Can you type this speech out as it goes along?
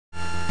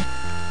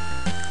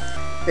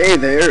Hey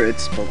there,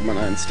 it's Pokemon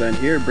Einstein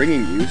here,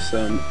 bringing you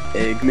some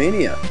Egg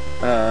Mania,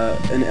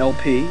 an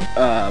LP.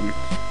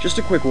 Just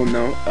a quick one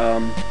though.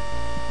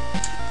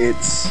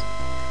 It's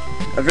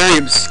a very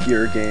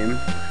obscure game.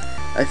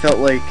 I felt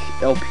like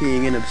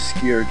LPing an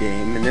obscure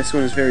game, and this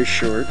one is very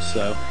short,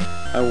 so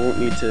I won't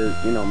need to,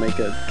 make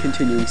a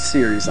continuing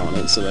series on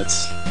it, so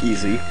that's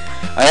easy.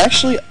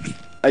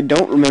 I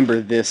don't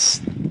remember this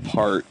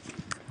part.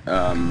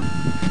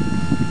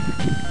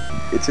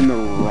 It's in the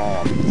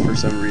ROM for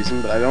some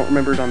reason, but I don't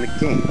remember it on the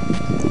game.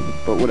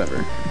 But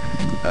whatever.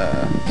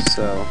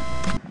 So,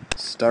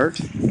 start,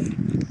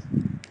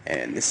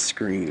 and this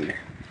screen.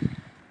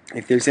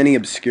 If there's any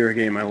obscure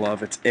game I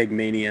love, it's Egg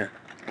Mania.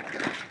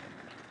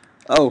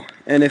 Oh,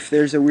 and if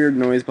there's a weird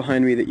noise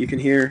behind me that you can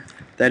hear,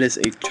 that is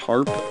a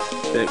tarp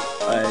that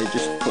I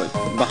just put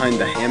behind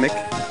the hammock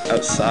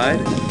outside.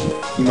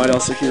 You might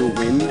also hear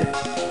wind.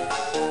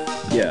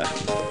 Yeah,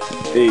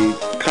 they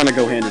kind of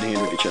go hand in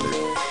hand with each other.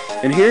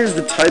 And here's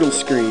the title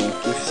screen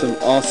with some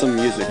awesome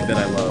music that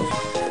I love.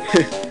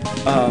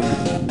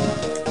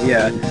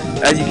 Yeah,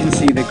 as you can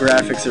see, the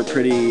graphics are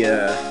pretty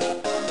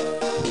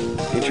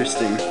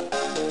interesting.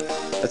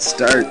 Let's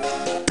start.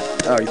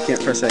 Oh, you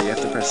can't press that, you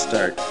have to press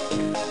start.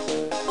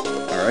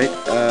 Alright,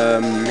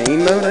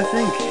 main mode, I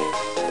think?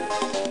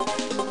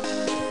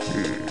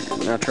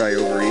 I'll try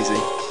over easy.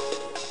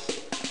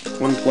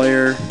 One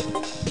player.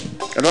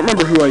 I don't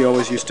remember who I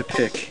always used to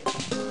pick.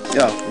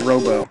 Oh,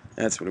 Robo.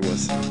 That's what it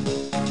was.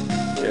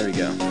 There we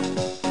go.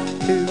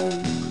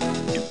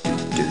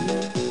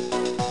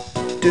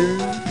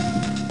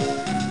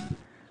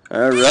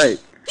 Alright.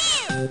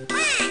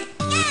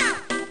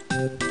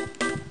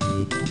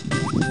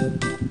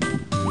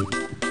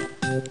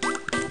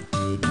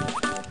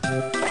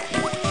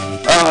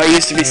 Oh, I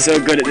used to be so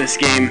good at this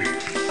game.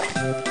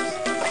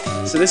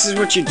 So this is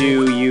what you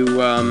do. You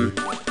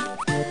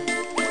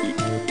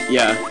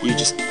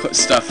just put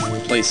stuff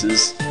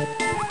places.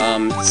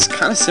 It's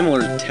kind of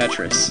similar to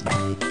Tetris.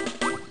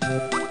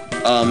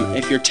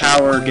 If your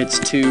tower gets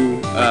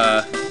too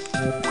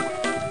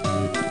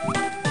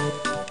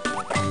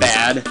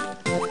bad,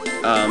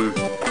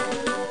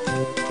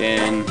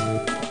 then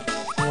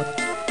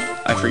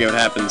I forget what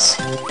happens,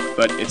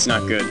 but it's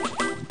not good.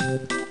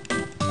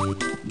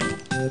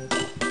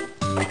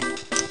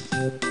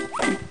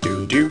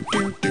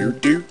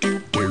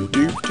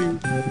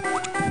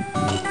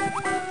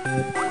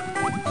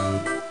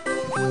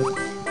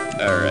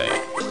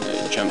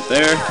 Alright, jump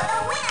there.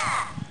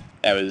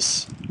 That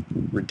was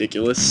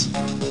ridiculous.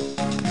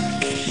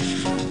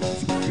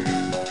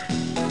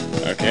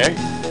 Okay.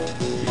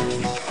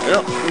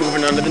 Well,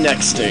 moving on to the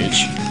next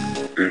stage.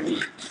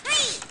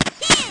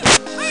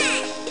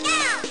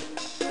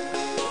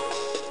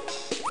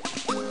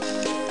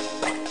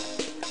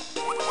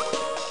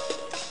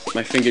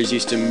 My fingers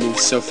used to move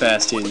so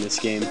fast in this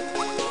game.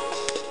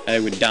 I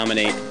would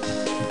dominate.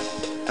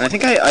 And I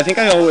think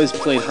I always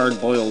played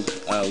hard-boiled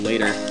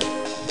later.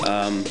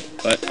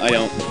 But I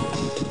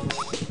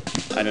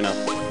don't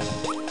know.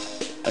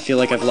 I feel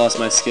like I've lost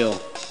my skill.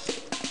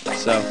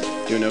 So,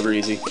 doing over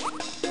easy.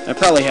 I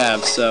probably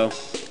have, so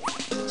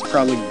it's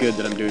probably good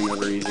that I'm doing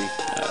over easy.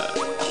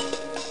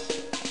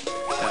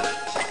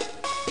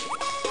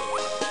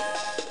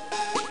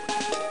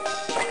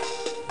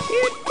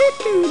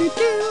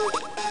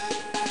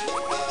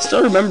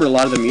 Still remember a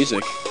lot of the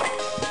music.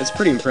 That's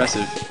pretty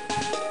impressive.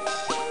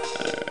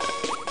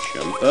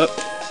 Jump up.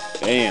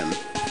 Bam.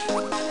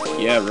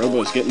 Yeah,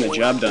 Robo's getting the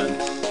job done.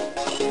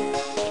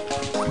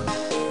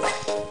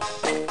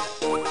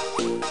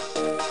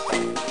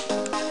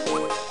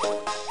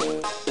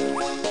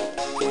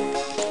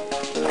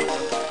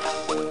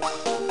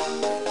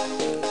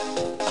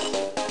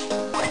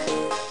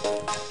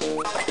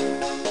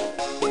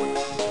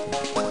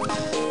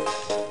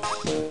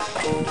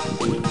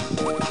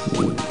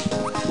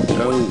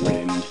 Oh,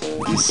 wind.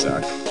 You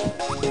suck.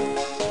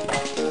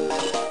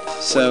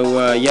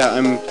 So, yeah,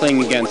 I'm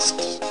playing against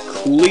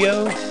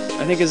Coolio,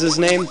 I think is his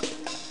name.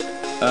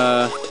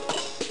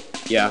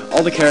 Yeah,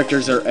 all the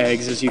characters are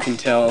eggs, as you can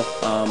tell.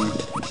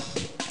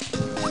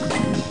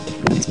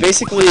 It's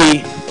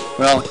basically,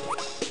 well,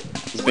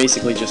 it's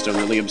basically just a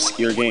really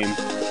obscure game.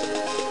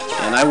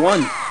 And I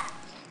won.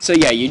 So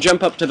yeah, you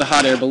jump up to the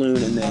hot air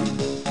balloon, and then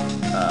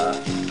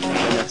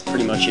that's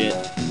pretty much it.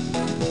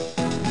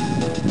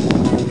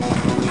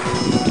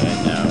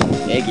 And now,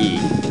 Eggy.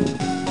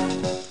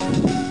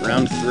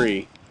 Round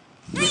 3.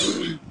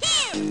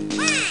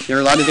 There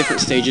are a lot of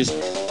different stages.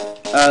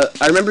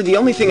 I remember the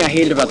only thing I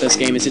hated about this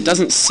game is it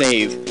doesn't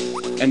save,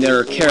 and there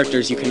are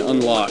characters you can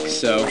unlock,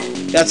 so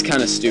that's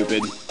kind of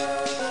stupid.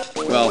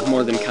 Well,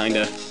 more than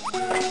kinda.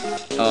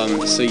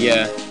 So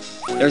yeah.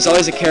 There's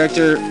always a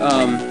character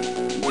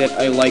that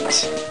I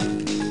liked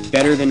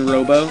better than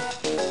Robo,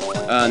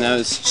 and that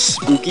was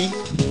Spooky.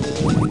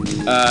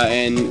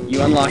 And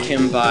you unlock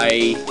him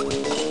by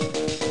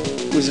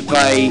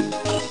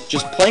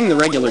just playing the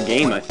regular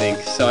game, I think.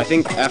 So I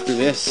think after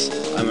this,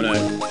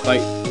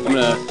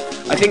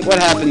 I think what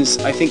happens,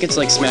 I think it's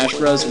like Smash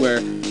Bros,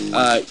 where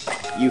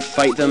you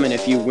fight them, and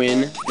if you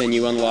win, then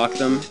you unlock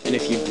them, and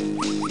if you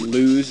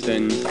lose,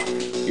 then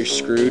you're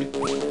screwed.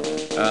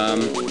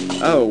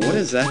 Oh, what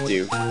does that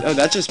do? Oh,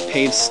 that just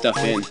paves stuff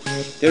in.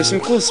 There's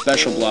some cool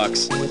special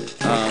blocks.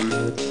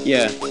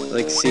 Yeah,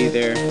 like, see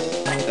there?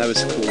 That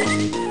was cool.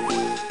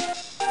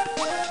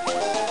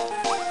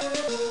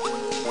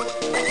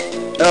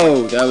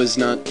 Oh, that was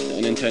not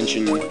an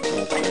intentional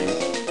thing.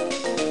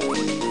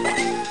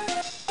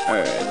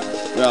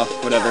 Alright. Well,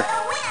 whatever.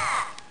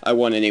 I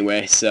won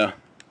anyway, so...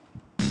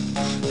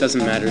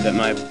 Doesn't matter that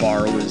my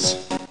bar was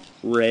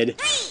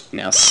red.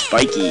 Now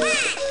spiky.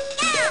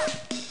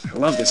 I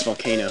love this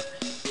volcano.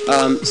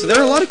 So there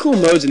are a lot of cool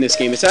modes in this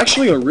game. It's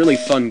actually a really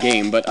fun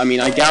game, but I mean,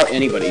 I doubt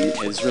anybody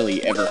has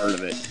really ever heard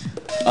of it.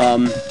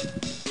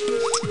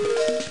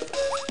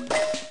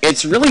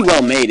 It's really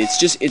well made.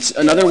 It's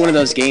another one of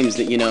those games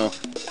that, you know,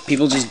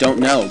 people just don't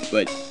know,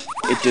 but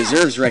it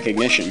deserves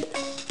recognition.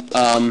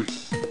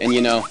 And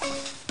you know,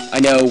 I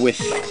know with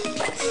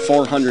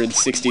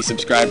 460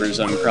 subscribers,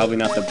 I'm probably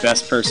not the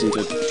best person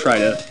to try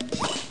to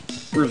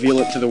reveal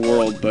it to the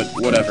world, but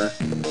whatever.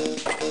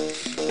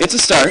 It's a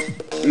start.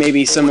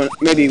 Maybe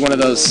one of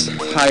those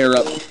higher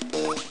up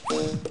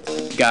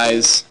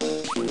guys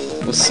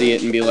will see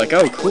it and be like,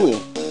 "Oh, cool.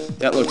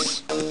 That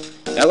looks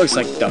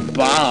like the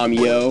bomb,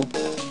 yo."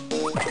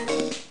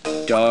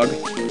 Dog.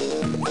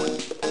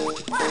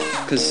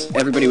 Because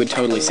everybody would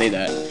totally say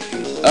that.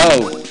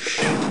 Oh,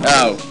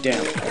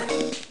 damn.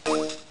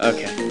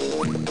 Okay.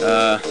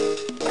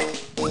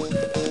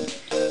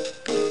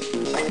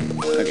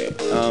 Okay.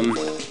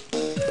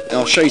 And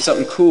I'll show you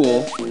something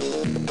cool.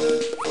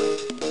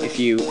 If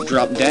you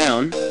drop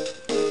down.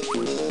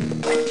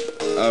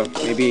 Oh,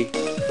 maybe.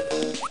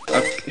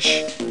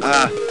 Okay.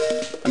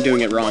 I'm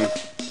doing it wrong.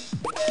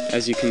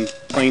 As you can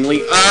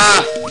plainly.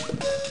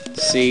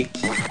 See.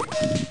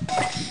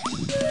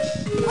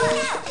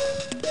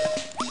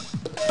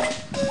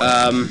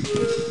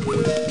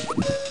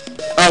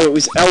 Oh, it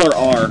was L or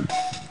R.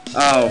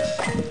 Oh,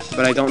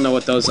 but I don't know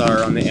what those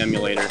are on the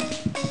emulator.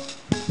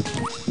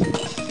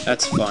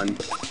 That's fun.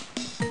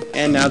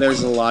 And now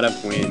there's a lot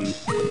of wind.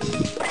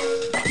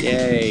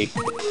 Yay.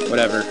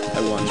 Whatever,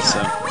 I won,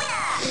 so.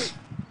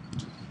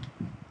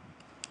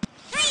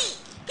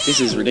 This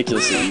is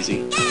ridiculously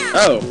easy.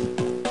 Oh!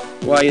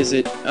 Why is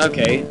it...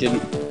 Okay,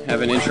 didn't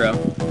have an intro.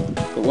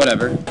 But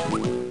whatever.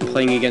 I'm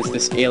playing against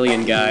this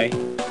alien guy.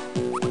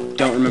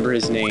 Don't remember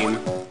his name,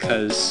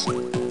 because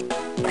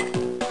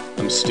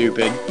I'm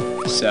stupid,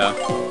 so...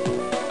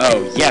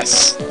 Oh,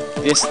 yes!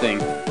 This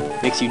thing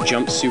makes you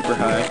jump super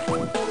high.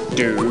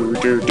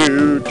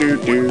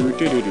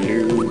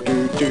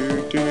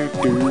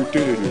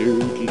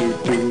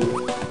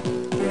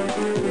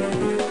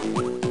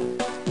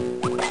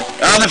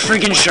 Oh, the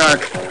freaking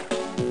shark!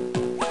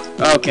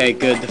 Okay,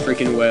 good, the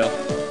freaking whale.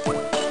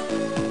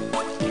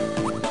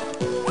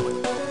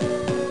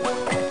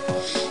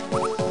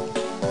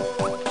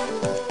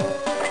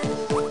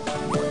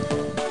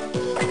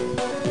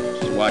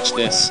 Just watch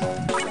this.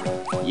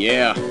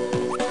 Yeah.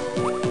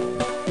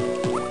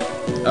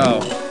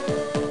 Oh.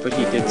 But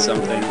he did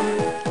something.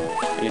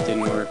 And it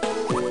didn't work.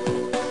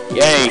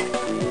 Yay!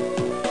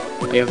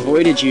 I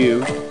avoided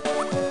you.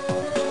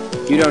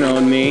 You don't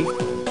own me.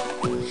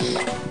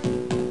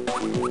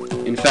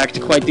 In fact,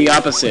 quite the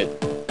opposite.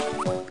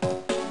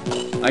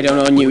 I don't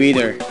own you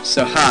either,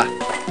 so ha!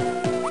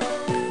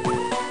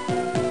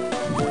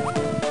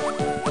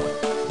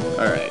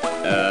 Alright,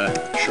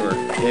 sure.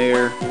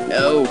 There.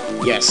 No!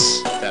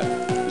 Yes! That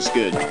was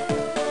good.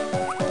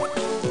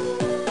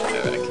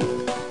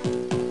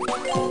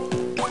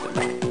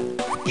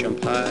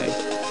 Jump high.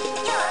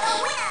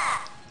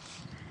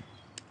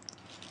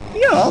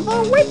 You're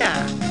the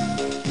winner!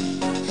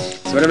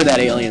 So whatever that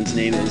alien's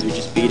name is, we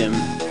just beat him.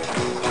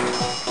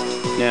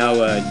 Now,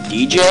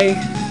 DJ?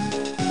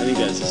 I think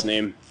that's his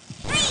name.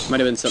 Might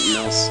have been something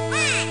else.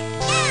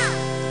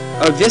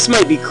 Oh, this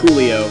might be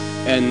Coolio,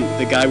 and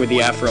the guy with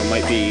the afro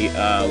might be,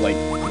 like,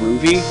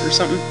 Groovy or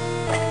something.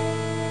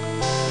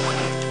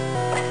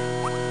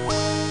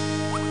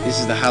 This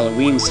is the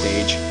Halloween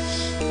stage.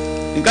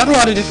 We've got a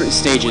lot of different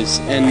stages,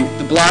 and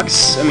the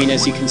blocks, I mean,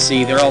 as you can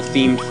see, they're all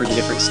themed for the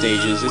different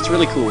stages. It's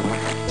really cool.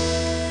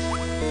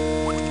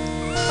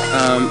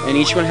 And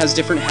each one has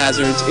different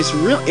hazards. It's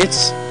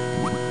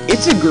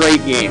a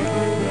great game.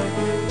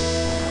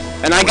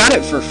 And I got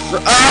it for free.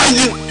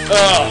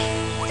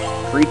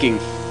 Freaking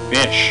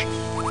fish.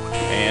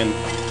 Man.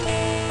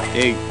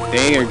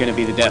 They are gonna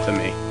be the death of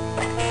me.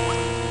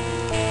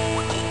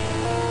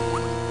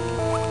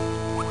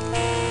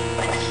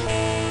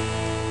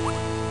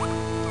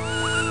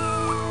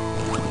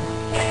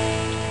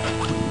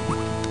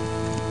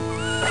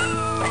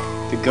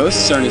 The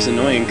ghosts aren't as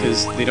annoying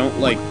because they don't,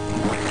 like,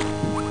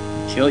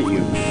 kill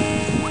you.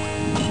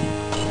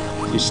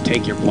 They just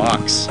take your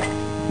blocks.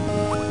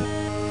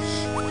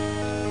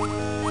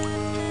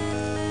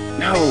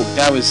 No,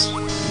 that was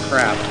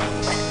crap.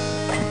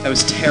 That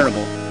was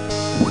terrible.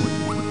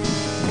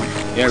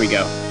 There we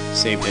go.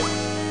 Saved it.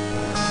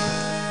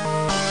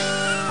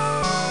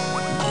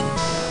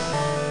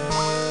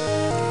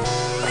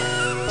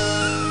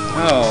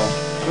 Oh,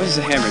 what does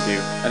the hammer do?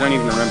 I don't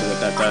even remember what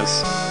that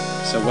does.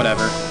 so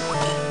whatever.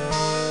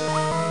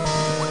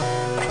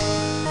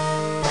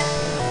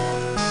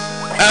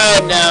 Oh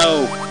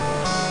no!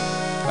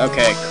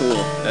 Okay,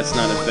 cool. That's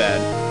not as bad.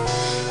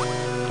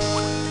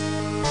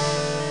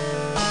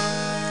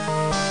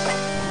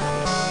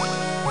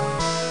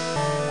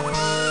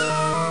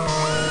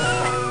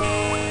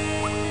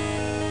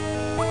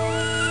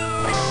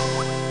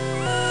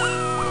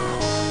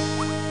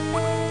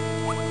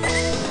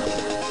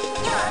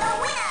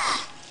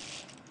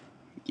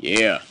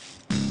 Yeah,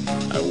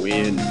 I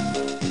win.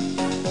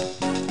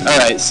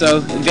 Alright, so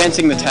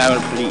advancing the tower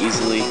pretty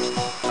easily.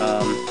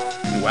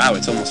 Wow,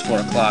 it's almost 4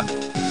 o'clock.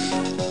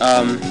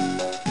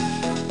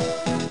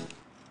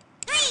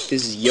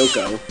 This is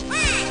Yoko.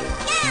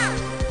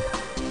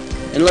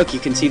 And look, you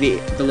can see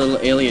the little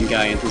alien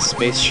guy in his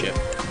spaceship.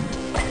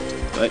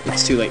 But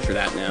it's too late for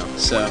that now.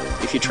 So,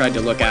 if you tried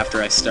to look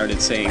after I started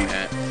saying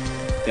that,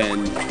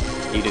 then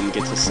you didn't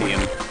get to see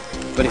him.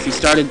 But if you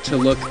started to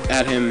look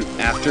at him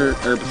after,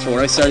 or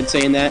before I started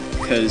saying that,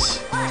 because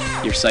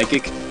you're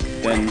psychic,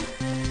 then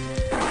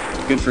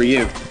good for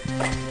you.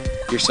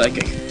 You're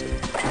psychic.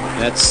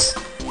 That's,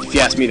 if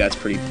you ask me, that's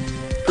pretty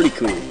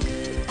cool.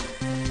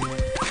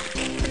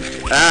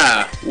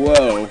 Ah,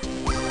 whoa.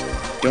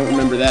 Don't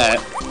remember that.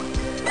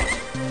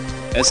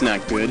 That's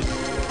not good.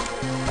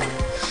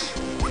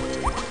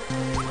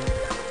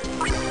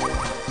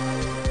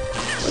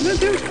 What did that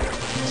do?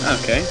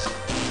 Okay.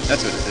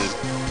 That's what it did.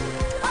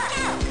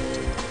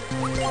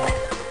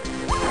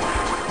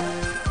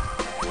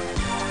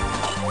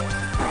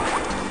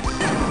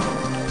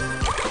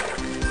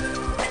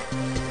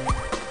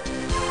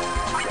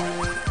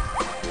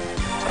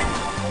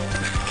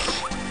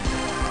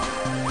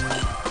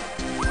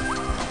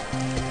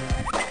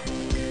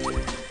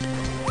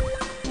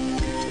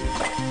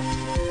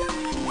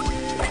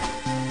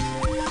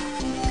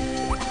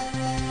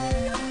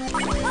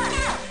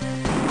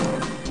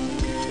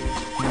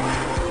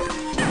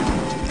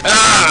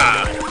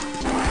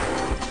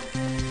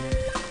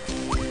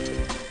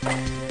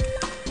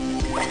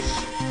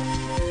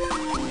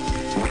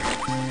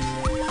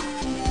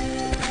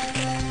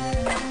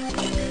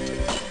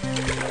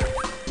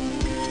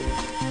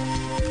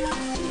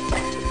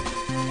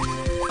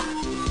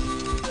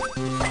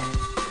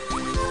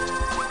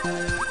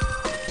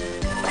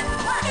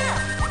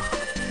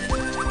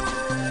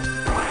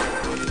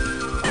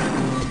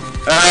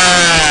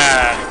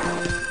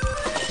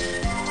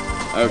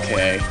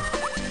 Okay.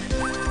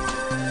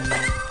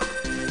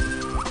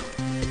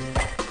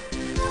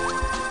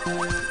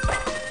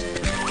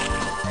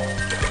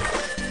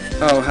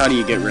 Oh, how do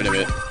you get rid of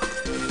it?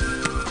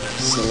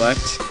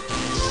 Select.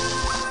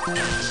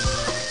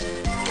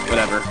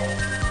 Whatever.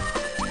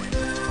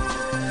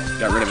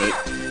 Got rid of it.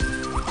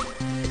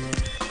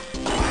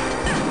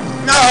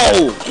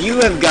 No! You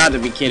have got to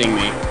be kidding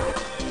me.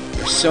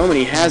 There's so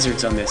many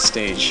hazards on this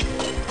stage.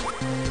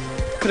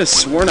 Could have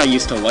sworn I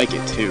used to like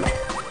it too.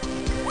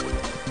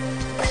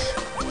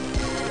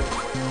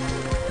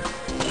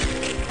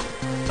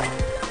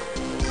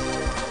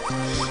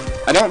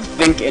 I don't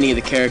think any of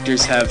the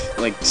characters have,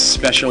 like,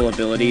 special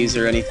abilities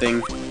or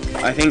anything.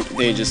 I think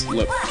they just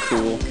look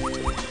cool.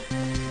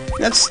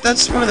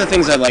 That's one of the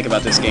things I like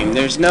about this game.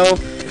 There's no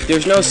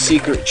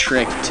secret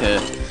trick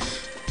to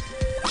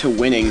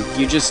winning.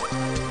 You just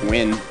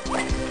win.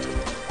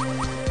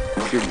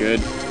 If you're good.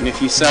 And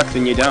if you suck,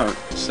 then you don't.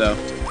 So.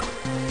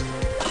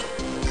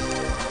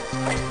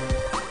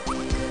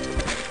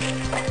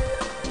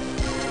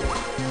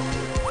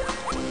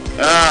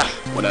 Ah,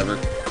 whatever.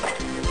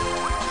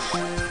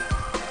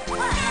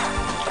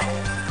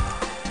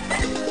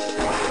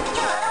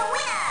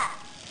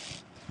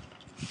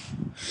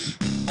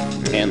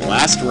 And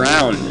last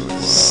round,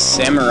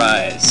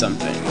 Samurai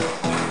something.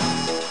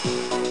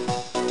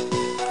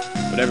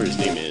 Whatever his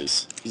name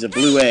is. He's a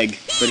blue egg,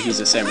 but he's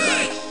a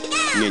samurai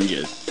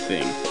ninja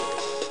thing.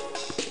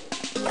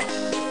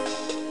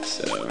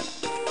 So,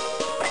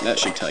 that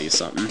should tell you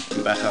something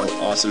about how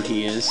awesome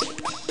he is.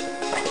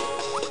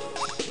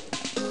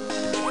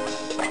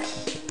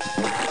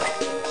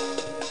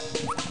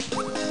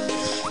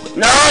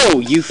 No!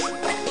 You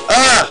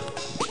ah!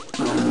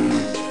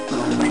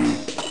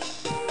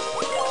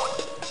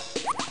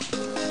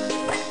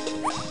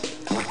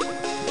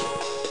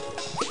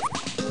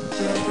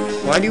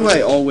 Why do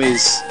I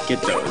always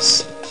get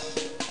those?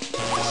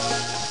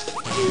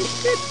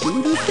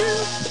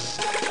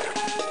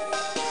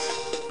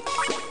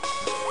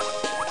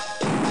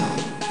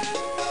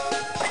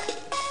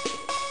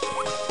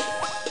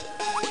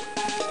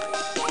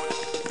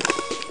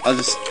 I'll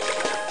just...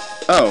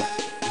 Oh.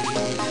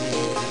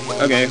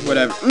 Okay,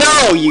 whatever.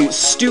 No, you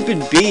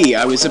stupid bee!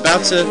 I was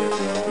about to...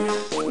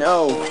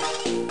 No.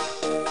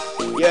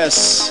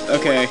 Yes,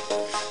 okay.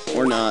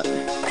 Or not.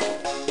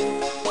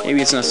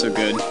 Maybe it's not so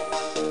good.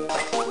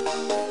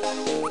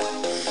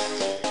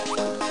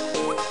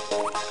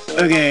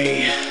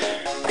 Okay.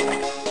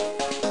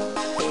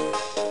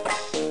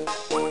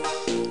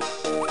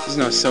 This is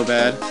not so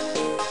bad.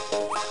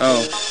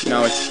 Oh,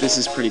 no, this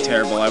is pretty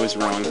terrible. I was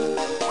wrong.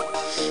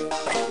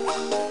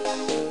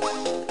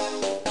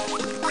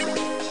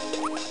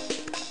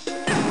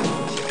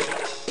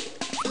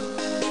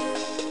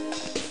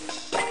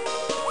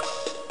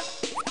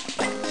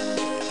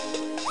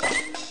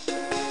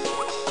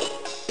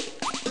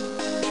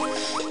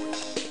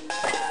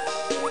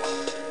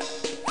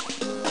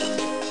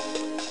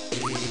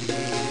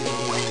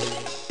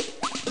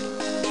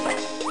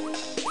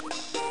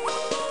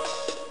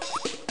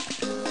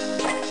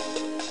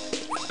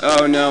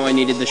 Oh no, I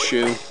needed the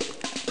shoe.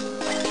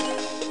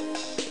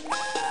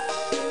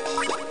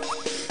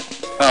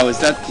 Oh, is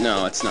that...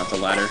 No, it's not the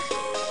ladder.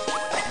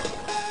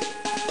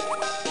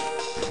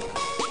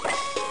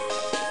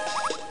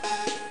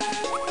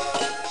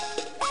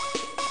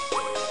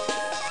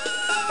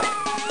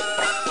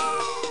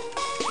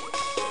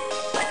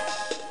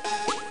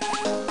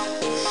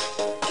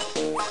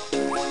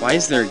 Why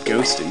is there a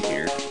ghost in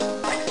here?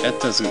 That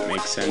doesn't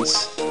make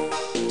sense.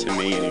 To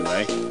me,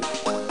 anyway.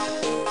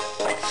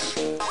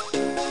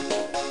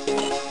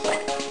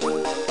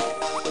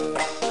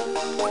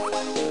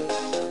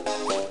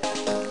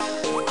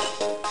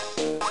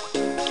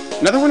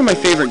 Another one of my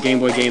favorite Game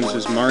Boy games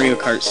was Mario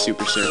Kart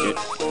Super Circuit.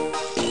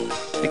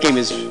 That game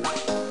is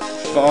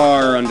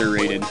far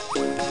underrated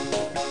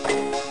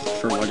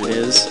for what it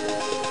is.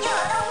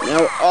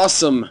 Now,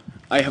 awesome!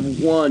 I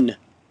have won!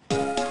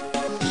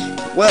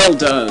 Well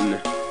done!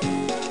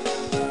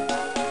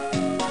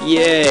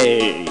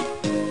 Yay!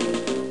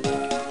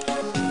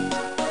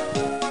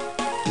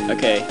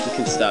 Okay, you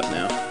can stop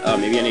now. Oh,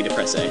 maybe I need to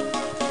press A.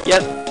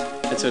 Yep,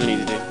 that's what I need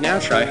to do. Now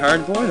try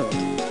hard boiled.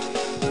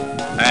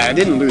 I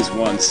didn't lose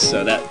once,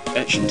 so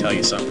that should tell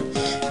you something.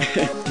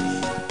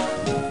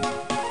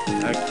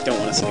 I don't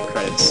want to see the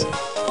credits.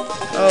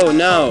 Oh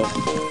no!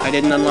 I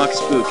didn't unlock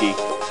Spooky.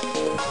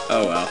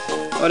 Oh well.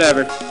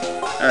 Whatever.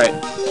 Alright.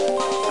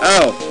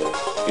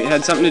 Oh! It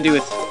had something to do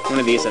with one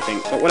of these, I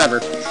think. But whatever.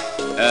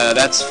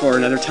 That's for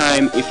another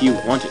time, if you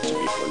want it to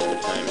be for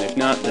another time. And if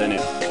not, then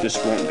it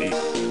just won't be.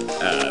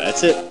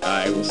 That's it.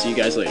 I will see you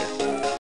guys later.